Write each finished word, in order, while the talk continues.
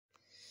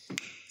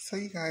So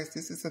you guys,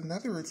 this is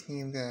another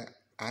routine that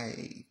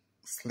I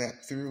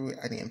slept through.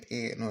 I didn't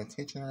pay it no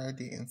attention or I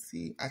didn't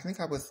see. I think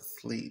I was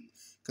asleep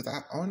because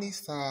I only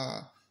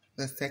saw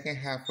the second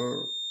half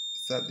of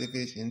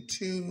Subdivision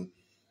 2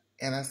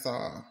 and I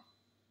saw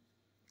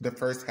the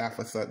first half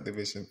of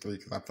Subdivision 3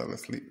 because I fell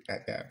asleep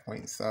at that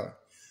point. So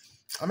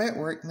I'm at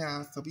work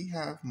now, so we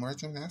have more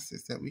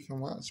gymnastics that we can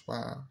watch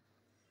while.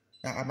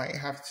 Now I might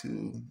have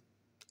to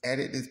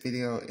edit this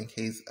video in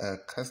case a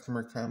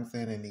customer comes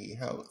in and need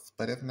help.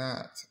 But if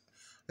not,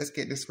 let's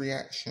get this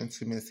reaction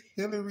to Miss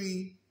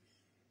Hilary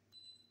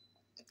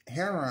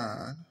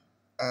Heron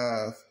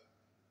of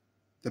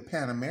the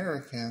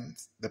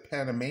Panamanians.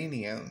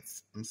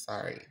 I'm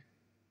sorry.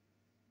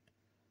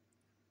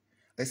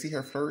 Let's see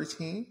her floor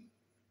routine.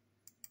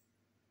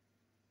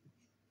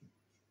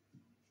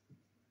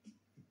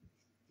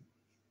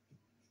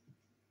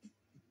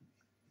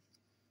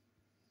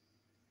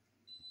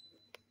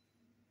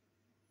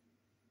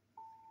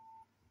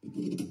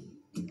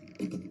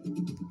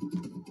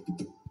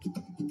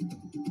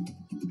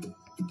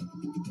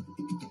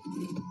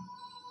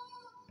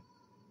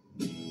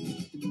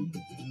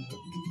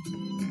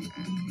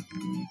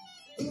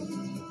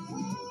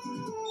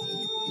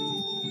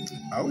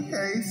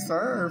 Okay,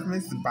 serve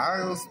Miss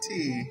Biles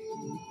tea.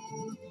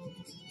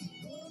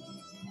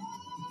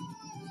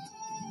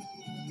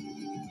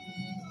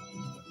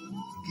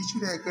 Get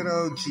you that good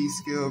old G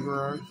skill,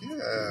 girl.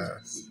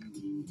 Yes.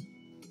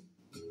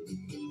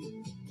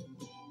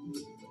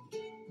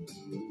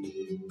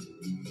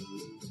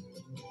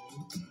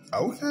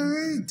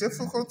 Okay,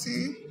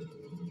 difficulty.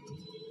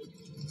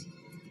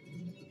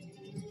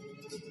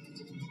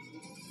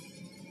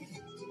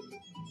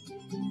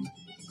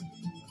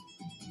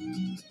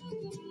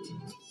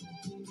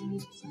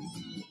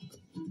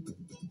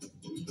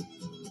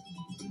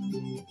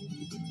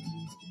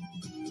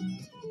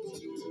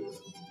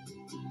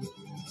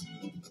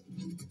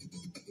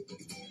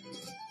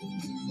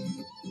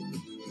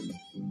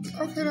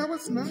 Okay, that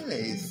was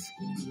nice.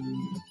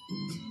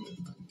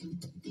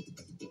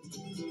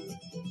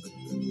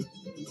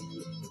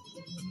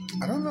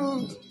 I don't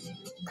know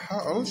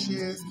how old she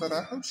is, but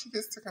I hope she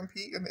gets to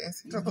compete in the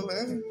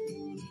NCAA.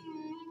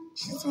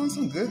 She's doing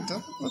some good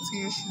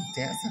difficulty and she's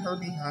dancing her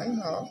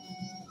behind off.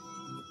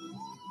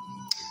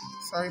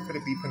 Sorry for the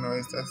beeping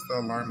noise, that's the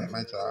alarm at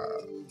my job.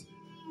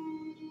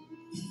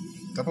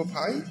 Double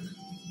pipe,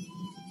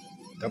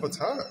 double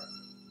tuck,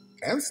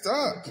 and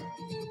stop.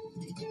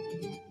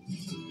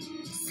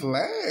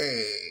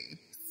 Slay,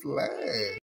 slay.